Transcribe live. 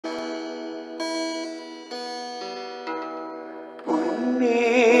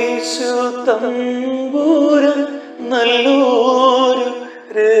തമ്പുരാൻ നല്ലൊരു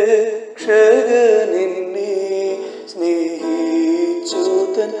രക്ഷകനെന്നെ സ്നേഹിച്ചു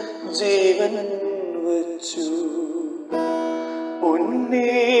തൻ ജീവൻ വച്ചു.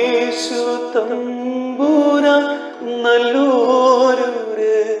 ഉന്നേശു തമ്പുരാൻ നല്ലൊരു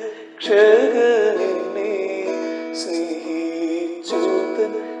രക്ഷകനെന്നെ സ്നേഹിച്ചു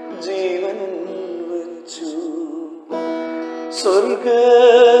തൻ ജീവൻ വച്ചു.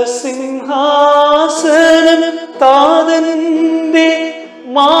 സ്വർഗസിംഹാസനം താതന്റെ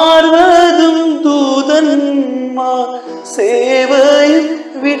മാർവതും ദൂതന്മാർ സേവയും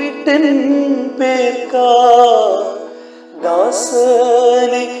വിട്ടൻ പേർക്കാ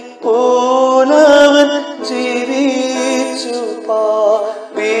ദാസനെ പോലവൻ ജീവിച്ചു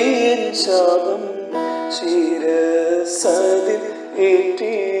പാപിയൻ ശാപം ശിരസതിൽ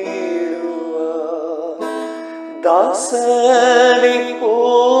ഏറ്റിടുവാൻ. ദാസനെ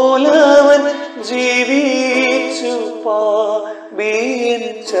പോലവൻ ജീവിച്ചു പാപിയൻ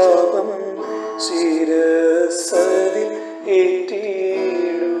ശാപം ശിരസതിൽ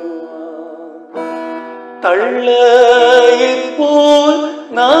ഏറ്റിടുവാൻ. തള്ളയെപ്പോൾ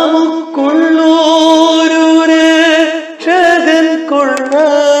നമുക്കുള്ളൊരു രക്ഷകൻ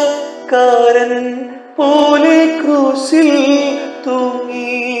കൊള്ളക്കാരൻ പോലെ ക്രൂശിൽ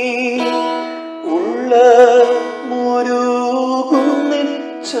തൂങ്ങി ഉള്ള മുരുകുന്നിൻ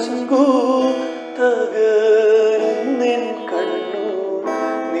ചങ്കു തകരുന്നിൻ കണ്ണു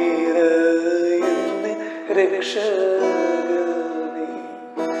നിറയുന്നിൻ രക്ഷകനെ.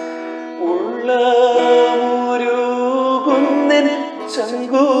 ഉള്ള മുരുകുന്നിൻ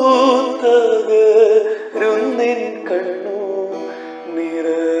ചങ്കു തകരുന്നിൻ കണ്ണു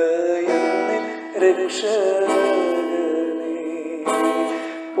നിറയുന്നിൻ രക്ഷകനെ.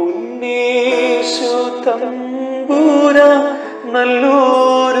 പുന്നേശു തമ്പുരാൻ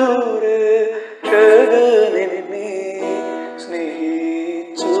നല്ലൊരു രക്ഷകനെന്നെ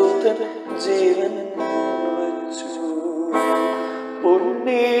സ്നേഹിച്ചു തൻ ജീവൻ വച്ചു.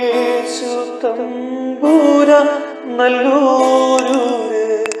 പുന്നേശു തമ്പുരാൻ നല്ലൊരു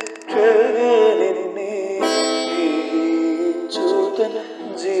രക്ഷകനെന്നെ സ്നേഹിച്ചു തൻ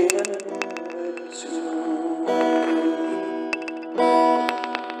ജീവൻ വച്ചു.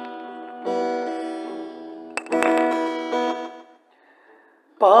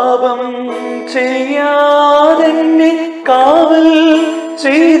 പാപം ചെയ്യാതെന്നെ കാവൽ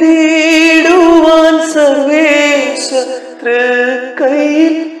ചെയ്തിടുവാൻ സർവേശ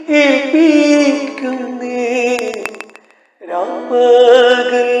തൃക്കൈയിൽ ഏൽപ്പിക്കുന്നേ.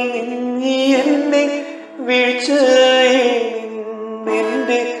 രാപ്പകൽ നീ എന്നെ വീഴ്ചയിൽ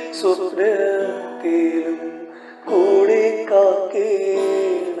നിന്റെ സ്വപ്നത്തിലും കൂടെ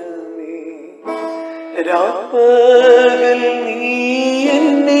കാക്കേണമേ. രാപ്പകൽ നീ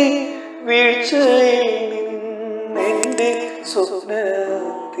എന്നെ വീഴ്ചയിൽ നിന്റെ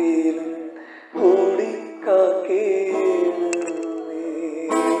സ്വപ്നത്തിലും കൂടി കാക്കേണമേ.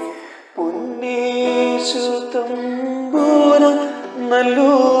 പുന്നേശു തമ്പുരാൻ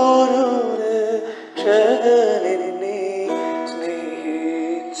നല്ലൊരു രക്ഷകനെന്നെ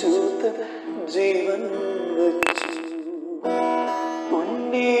സ്നേഹിച്ചു തൻ ജീവൻ വച്ചു.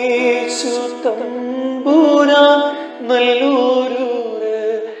 പുന്നേശു തമ്പുരാൻ നല്ലൊരു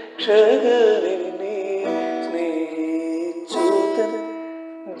രക്ഷകനെന്നെ സ്നേഹിച്ചു തൻ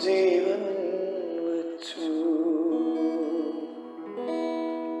ജീവൻ വച്ചു.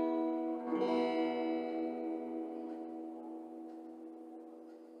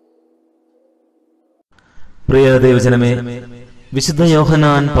 പ്രിയ ദൈവജനമേ, വിശുദ്ധ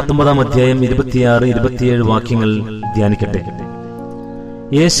യോഹന്നാൻ 19 അധ്യായം 26-27 വാക്യങ്ങൾ ധ്യാനിക്കട്ടെ.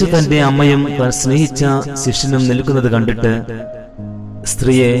 യേശു തന്റെ അമ്മയും താൻ സ്നേഹിച്ച ശിഷ്യനും നിൽക്കുന്നത് കണ്ടിട്ട്,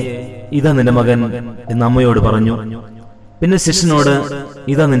 സ്ത്രീയെ, ഇതാ നിന്റെ മകൻ എന്ന് അമ്മയോട് പറഞ്ഞു. പിന്നെ ശിഷ്യനോട്,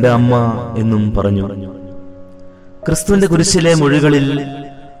 ഇതാ നിന്റെ അമ്മ എന്നും പറഞ്ഞു. ക്രിസ്തുവിന്റെ കുരിശിലെ മൊഴികളിൽ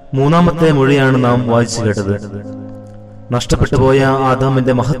 3ാമത്തെ മൊഴിയാണ് നാം വായിച്ചു കേട്ടത്. നഷ്ടപ്പെട്ടുപോയ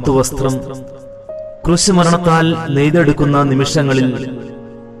ആദാമിന്റെ മഹത്വ വസ്ത്രം ക്രൂശ് മരണത്താൽ നെയ്തെടുക്കുന്ന നിമിഷങ്ങളിൽ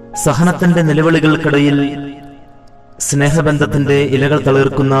സഹനത്തിന്റെ നിലവിളികൾക്കിടയിൽ സ്നേഹബന്ധത്തിന്റെ ഇലകൾ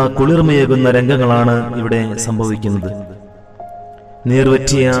തളിർക്കുന്ന കുളിർമയേകുന്ന രംഗങ്ങളാണ് ഇവിടെ സംഭവിക്കുന്നത്.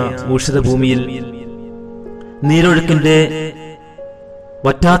 നീർവറ്റിയ ഊഷിതഭൂമിയിൽ നീരൊഴുക്കിന്റെ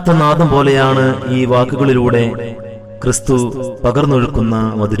വറ്റാത്ത നാദം പോലെയാണ് ഈ വാക്കുകളിലൂടെ ക്രിസ്തു പകർന്നൊഴുക്കുന്ന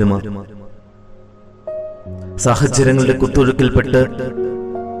മധുരിമ. സാഹചര്യങ്ങളുടെ കുത്തൊഴുക്കിൽപ്പെട്ട്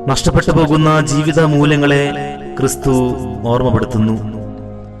നഷ്ടപ്പെട്ടു പോകുന്ന ജീവിത മൂല്യങ്ങളെ ക്രിസ്തു ഓർമ്മപ്പെടുത്തുന്നു.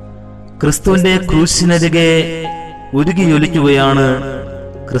 ക്രിസ്തുവിന്റെ ക്രൂശിനരികെ ഉരുകിയൊലിക്കുകയാണ്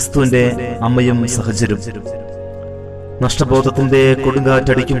ക്രിസ്തുവിന്റെ അമ്മയും സഹചരും. നഷ്ടബോധത്തിന്റെ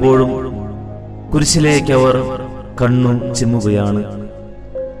കൊടുങ്കാറ്റടിക്കുമ്പോഴും കുരിശിലേക്ക് അവർ കണ്ണു ചിമ്മുകയാണ്.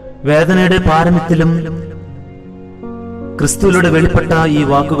 വേദനയുടെ പാരമ്യത്തിലും ക്രിസ്തുവിലൂടെ വെളിപ്പെട്ട ഈ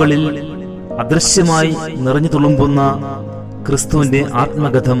വാക്കുകളിൽ അദൃശ്യമായി നിറഞ്ഞു തുളുമ്പുന്ന ക്രിസ്തുവിന്റെ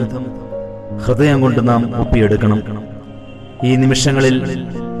ആത്മകഥം ഹൃദയം കൊണ്ട് നാം ഒപ്പിയെടുക്കണം. ഈ നിമിഷങ്ങളിൽ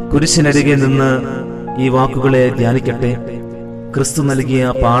കുരിശിനരികെ നിന്ന് ഈ വാക്കുകളെ ധ്യാനിക്കട്ടെ. ക്രിസ്തു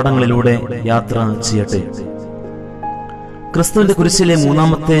നൽകിയ പാഠങ്ങളിലൂടെ യാത്ര ചെയ്യട്ടെ. ക്രിസ്തുവിന്റെ കുരിശിലെ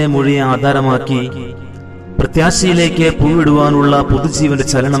മൂന്നാമത്തെ മൊഴിയെ ആധാരമാക്കി പ്രത്യാശയിലേക്ക് പൂവിടുവാനുള്ള പുതുജീവന്റെ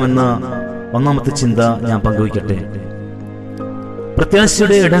ചലനമെന്ന ഒന്നാമത്തെ ചിന്ത ഞാൻ പങ്കുവയ്ക്കട്ടെ.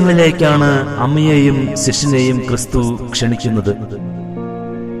 പ്രത്യാശയുടെ ഇടങ്ങളിലേക്കാണ് അമ്മയെയും ശിഷ്യനെയും ക്രിസ്തു ക്ഷണിക്കുന്നത്.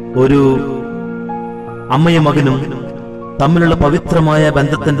 ഒരു അമ്മയും മകനും തമ്മിലുള്ള പവിത്രമായ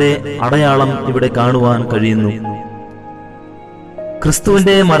ബന്ധത്തിന്റെ അടയാളം ഇവിടെ കാണുവാൻ കഴിയുന്നു.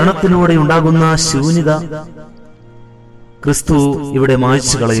 ക്രിസ്തുവിന്റെ മരണത്തിലൂടെ ഉണ്ടാകുന്ന ശൂന്യത ക്രിസ്തു ഇവിടെ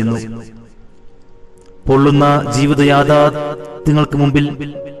മായ്ച്ചു കളയുന്നു. പൊള്ളുന്ന ജീവിത യാഥാർത്ഥ്യങ്ങൾക്ക്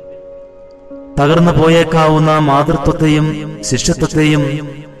മുമ്പിൽ തകർന്നു പോയേക്കാവുന്ന മാതൃത്വത്തെയും ശിഷ്യത്വത്തെയും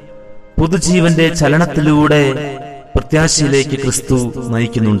പുതുജീവന്റെ ചലനത്തിലൂടെ പ്രത്യാശയിലേക്ക് ക്രിസ്തു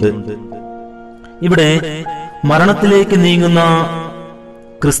നയിക്കുന്നുണ്ട്. ഇവിടെ മരണത്തിലേക്ക് നീങ്ങുന്ന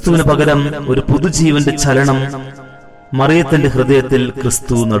ക്രിസ്തുവിന് പകരം ഒരു പുതുജീവന്റെ ചലനം മറിയത്തിന്റെ ഹൃദയത്തിൽ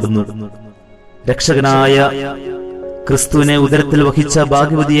ക്രിസ്തു നടുന്നു. രക്ഷകനായ ക്രിസ്തുവിനെ ഉദരത്തിൽ വഹിച്ച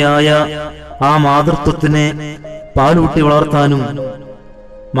ഭാഗ്യവതിയായ ആ മാതൃത്വത്തിനെ പാലൂട്ടി വളർത്താനും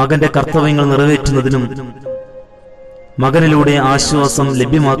മകന്റെ കർത്തവ്യങ്ങൾ നിറവേറ്റുന്നതിനും മകനിലൂടെ ആശ്വാസം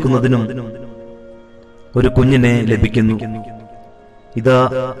ലഭ്യമാക്കുന്നതിനും ഒരു കുഞ്ഞിനെ ലഭിക്കുന്നു. ഇതാ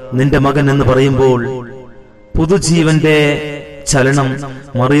നിന്റെ മകൻ എന്ന് പറയുമ്പോൾ പുതുജീവന്റെ ചലനം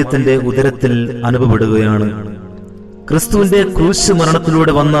മറിയത്തിന്റെ ഉദരത്തിൽ അനുഭവപ്പെടുകയാണ്. ക്രിസ്തുവിന്റെ ക്രൂശ്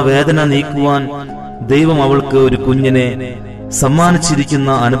മരണത്തിലൂടെ വന്ന വേദന നീക്കുവാൻ ദൈവം അവൾക്ക് ഒരു കുഞ്ഞിനെ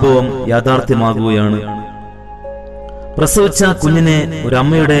സമ്മാനിച്ചിരിക്കുന്ന അനുഭവം യാഥാർത്ഥ്യമാകുകയാണ്. പ്രസവിച്ച കുഞ്ഞിനെ ഒരു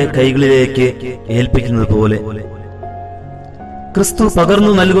അമ്മയുടെ കൈകളിലേക്ക് ഏൽപ്പിക്കുന്നത് പോലെ ക്രിസ്തു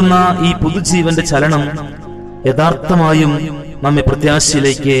പകർന്നു നൽകുന്ന ഈ പുതുജീവന്റെ ചലനം യഥാർത്ഥമായും നമ്മെ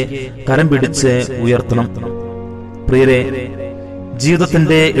പ്രത്യാശയിലേക്ക് കരം പിടിച്ച് ഉയർത്തണം. പ്രിയരെ,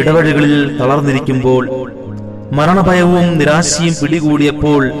 ജീവിതത്തിന്റെ ഇടവഴികളിൽ തളർന്നിരിക്കുമ്പോൾ, മരണഭയവും നിരാശയും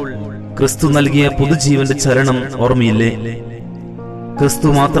പിടികൂടിയപ്പോൾ ക്രിസ്തു നൽകിയ പുതുജീവന്റെ ചലനം ഓർമ്മയില്ലേ? ക്രിസ്തു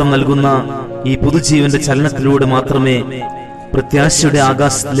മാത്രം നൽകുന്ന ഈ പുതുജീവന്റെ ചലനത്തിലൂടെ മാത്രമേ പ്രത്യാശയുടെ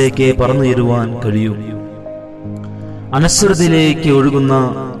ആകാശത്തിലേക്ക് പറന്നുയരുവാൻ കഴിയൂ. അനശ്വരതയിലേക്ക് ഒഴുകുന്ന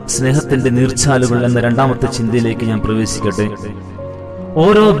സ്നേഹത്തിന്റെ നീർച്ചാലുകൾ എന്ന രണ്ടാമത്തെ ചിന്തയിലേക്ക് ഞാൻ പ്രവേശിക്കട്ടെ.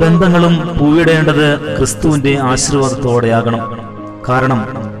 ഓരോ ബന്ധങ്ങളും പൂവിടേണ്ടത് ക്രിസ്തുവിന്റെ ആശീർവാദത്തോടെയാകണം. കാരണം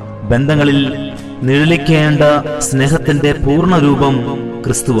ബന്ധങ്ങളിൽ നിഴലിക്കേണ്ട സ്നേഹത്തിന്റെ പൂർണ്ണരൂപം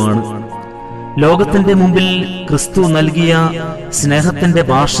ക്രിസ്തുവാണ്. ലോകത്തിന്റെ മുമ്പിൽ ക്രിസ്തു നൽകിയ സ്നേഹത്തിന്റെ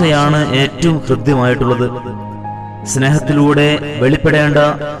ഭാഷയാണ് ഏറ്റവും ഹൃദ്യമായിട്ടുള്ളത്. സ്നേഹത്തിലൂടെ വെളിപ്പെടേണ്ട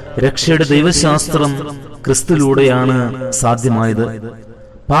രക്ഷയുടെ ദൈവശാസ്ത്രം ക്രിസ്തുവിലൂടെയാണ് സാധ്യമായത്.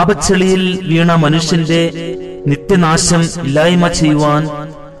 പാപച്ചെളിയിൽ വീണ മനുഷ്യന്റെ നിത്യനാശം ഇല്ലായ്മ ചെയ്യുവാൻ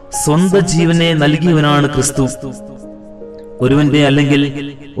സ്വന്തം ജീവനെ നൽകിയവനാണ് ക്രിസ്തു. ഒരുവന്റെ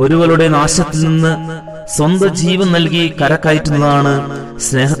അല്ലെങ്കിൽ ഒരുവളുടെ നാശത്തിൽ നിന്ന് സ്വന്തം ജീവൻ നൽകി കരകയറ്റുന്നതാണ്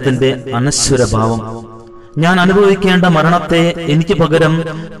സ്നേഹത്തിന്റെ അനശ്വര ഭാവം. ഞാൻ അനുഭവിക്കേണ്ട മരണത്തെ എനിക്ക് പകരം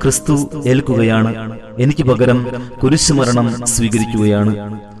ക്രിസ്തു ഏൽക്കുകയാണ്. എനിക്ക് പകരം കുരിശുമരണം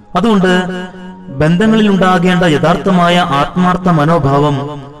സ്വീകരിക്കുകയാണ്. അതുകൊണ്ട് ബന്ധങ്ങളിൽ ഉണ്ടാകേണ്ട യഥാർത്ഥമായ ആത്മാർത്ഥ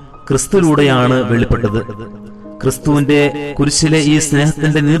മനോഭാവം ക്രിസ്തുവിലൂടെയാണ് വെളിപ്പെട്ടത്. ക്രിസ്തുവിന്റെ കുരിശിലെ ഈ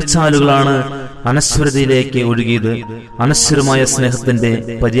സ്നേഹത്തിന്റെ നീർച്ചാലുകളാണ് അനശ്വരതയിലേക്ക് ഒഴുകിയത്, അനശ്വരമായ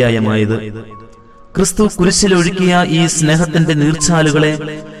സ്നേഹത്തിന്റെ പര്യായമായത്. ക്രിസ്തു കുരിശിൽ ഒഴുക്കിയ ഈ സ്നേഹത്തിന്റെ നീർച്ചാലുകളെ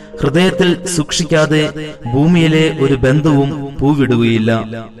ഹൃദയത്തിൽ സൂക്ഷിക്കാതെ ഭൂമിയിലെ ഒരു ബന്ധവും പൂവിടുകയില്ല.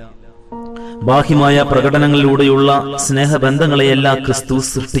 ബാഹ്യമായ പ്രകടനങ്ങളിലൂടെയുള്ള സ്നേഹബന്ധങ്ങളെയല്ല ക്രിസ്തു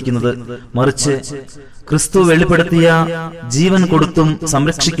സൃഷ്ടിക്കുന്നത്. മറിച്ച് ക്രിസ്തു വെളിപ്പെടുത്തിയ ജീവൻ കൊടുത്തും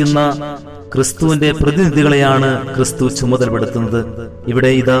സംരക്ഷിക്കുന്ന ക്രിസ്തുവിന്റെ പ്രതിനിധികളെയാണ് ക്രിസ്തു ചുമതലപ്പെടുത്തുന്നത്. ഇവിടെ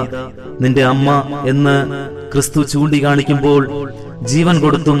ഇതാ നിന്റെ അമ്മ എന്ന് ക്രിസ്തു ചൂണ്ടിക്കാണിക്കുമ്പോൾ ജീവൻ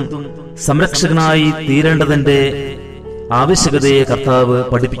കൊടുത്തും സംരക്ഷകനായി തീരേണ്ടതിന്റെ ആവശ്യകതയെ കർത്താവ്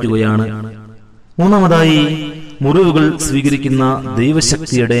പഠിപ്പിക്കുകയാണ്. മൂന്നാമതായി, മുറിവുകൾ സ്വീകരിക്കുന്ന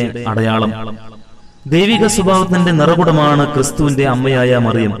ദൈവശക്തിയുടെ അടയാളം. ദൈവിക സ്വഭാവത്തിന്റെ നിറകുടമാണ് ക്രിസ്തുവിന്റെ അമ്മയായ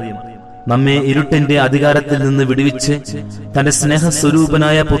മറിയം. നമ്മെ ഇരുട്ടിന്റെ അധികാരത്തിൽ നിന്ന് വിടുവിച്ച് തന്റെ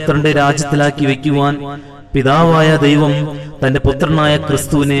സ്നേഹസ്വരൂപനായ പുത്രന്റെ രാജ്യത്തിലാക്കി വയ്ക്കുവാൻ പിതാവായ ദൈവം തന്റെ പുത്രനായ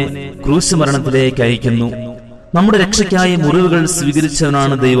ക്രിസ്തുവിനെ ക്രൂശുമരണത്തിലേക്ക് അയക്കുന്നു. നമ്മുടെ രക്ഷയ്ക്കായി മുറിവുകൾ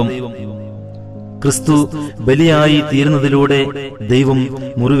സ്വീകരിച്ചവനാണ് ദൈവം. ക്രിസ്തു ബലിയായി തീരുന്നതിലൂടെ ദൈവം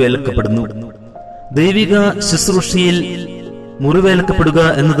മുറിവേൽക്കപ്പെടുന്നു. ദൈവിക ശുശ്രൂഷയിൽ മുറിവേൽക്കപ്പെടുക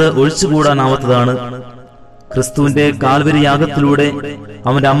എന്നത് ഒഴിച്ചുകൂടാനാവാത്തതാണ്. ക്രിസ്തുവിന്റെ കാൽവരി യാഗത്തിലൂടെ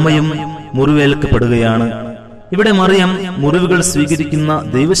അവന്റെ അമ്മയും മുറിവേൽക്കപ്പെടുകയാണ്. ഇവിടെ മറിയം മുറിവുകൾ സ്വീകരിക്കുന്ന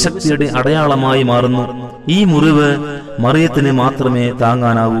ദൈവശക്തിയുടെ അടയാളമായി മാറുന്നു. ഈ മുറിവ് മറിയത്തിന് മാത്രമേ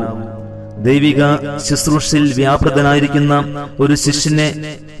താങ്ങാനാവൂ. ദൈവിക ശുശ്രൂഷയിൽ വ്യാപൃതനായിരിക്കുന്ന ഒരു ശിഷ്യനെ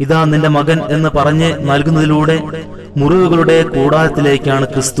ഇതാ നിന്റെ മകൻ എന്ന് പറഞ്ഞ് നൽകുന്നതിലൂടെ മുറിവുകളുടെ കൂടാരത്തിലേക്കാണ്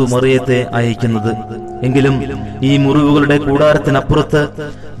ക്രിസ്തു മറിയത്തെ അയക്കുന്നത്. എങ്കിലും ഈ മുറിവുകളുടെ കൂടാരത്തിനപ്പുറത്ത്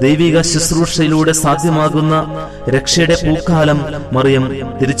ദൈവിക ശുശ്രൂഷയിലൂടെ സാധ്യമാകുന്ന രക്ഷയുടെ പൂക്കാലം മറിയം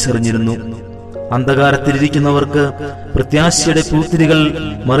തിരിച്ചറിഞ്ഞിരുന്നു. അന്ധകാരത്തിലിരിക്കുന്നവർക്ക് പ്രത്യാശയുടെ പൂത്തിരികൾ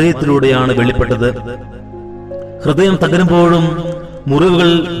മറിയത്തിലൂടെയാണ് വെളിപ്പെട്ടത്. ഹൃദയം തകരുമ്പോഴും മുറിവുകൾ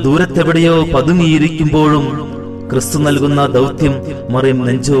ദൂരത്തെവിടെയോ പതുങ്ങിയിരിക്കുമ്പോഴും ക്രിസ്തു നൽകുന്ന ദൗത്യം മറിയം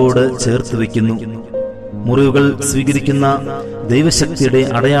നെഞ്ചോട് ചേർത്ത് വയ്ക്കുന്നു. മുറിവുകൾ സ്വീകരിക്കുന്ന ദൈവശക്തിയുടെ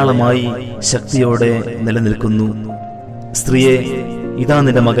അടയാളമായി ശക്തിയോടെ നിലനിൽക്കുന്നു. സ്ത്രീയെ, ഇതാ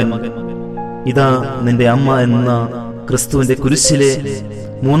നിന്റെ മകൻ, ഇതാ നിന്റെ അമ്മ എന്ന ക്രിസ്തുവിന്റെ കുരിശിലെ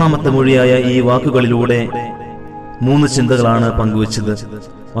മൂന്നാമത്തെ മൊഴിയായ ഈ വാക്കുകളിലൂടെ 3 ചിന്തകളാണ് പങ്കുവച്ചത്.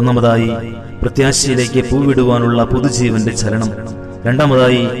 ഒന്നാമതായി, പ്രത്യാശയിലേക്ക് പൂവിടുവാനുള്ള പുതുജീവന്റെ ചലനം.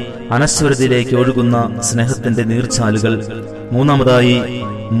 രണ്ടാമതായി, അനശ്വരതയിലേക്ക് ഒഴുകുന്ന സ്നേഹത്തിന്റെ നീർച്ചാലുകൾ. മൂന്നാമതായി,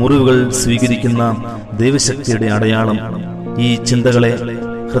 മുറിവുകൾ സ്വീകരിക്കുന്ന ദൈവശക്തിയുടെ അടയാളം. ഈ ചിന്തകളെ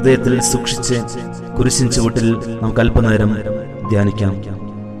ഹൃദയത്തിൽ സൂക്ഷിച്ച് കുരിശിൻ ചുവട്ടിൽ നമുക്ക് അല്പനേരം ധ്യാനിക്കാം.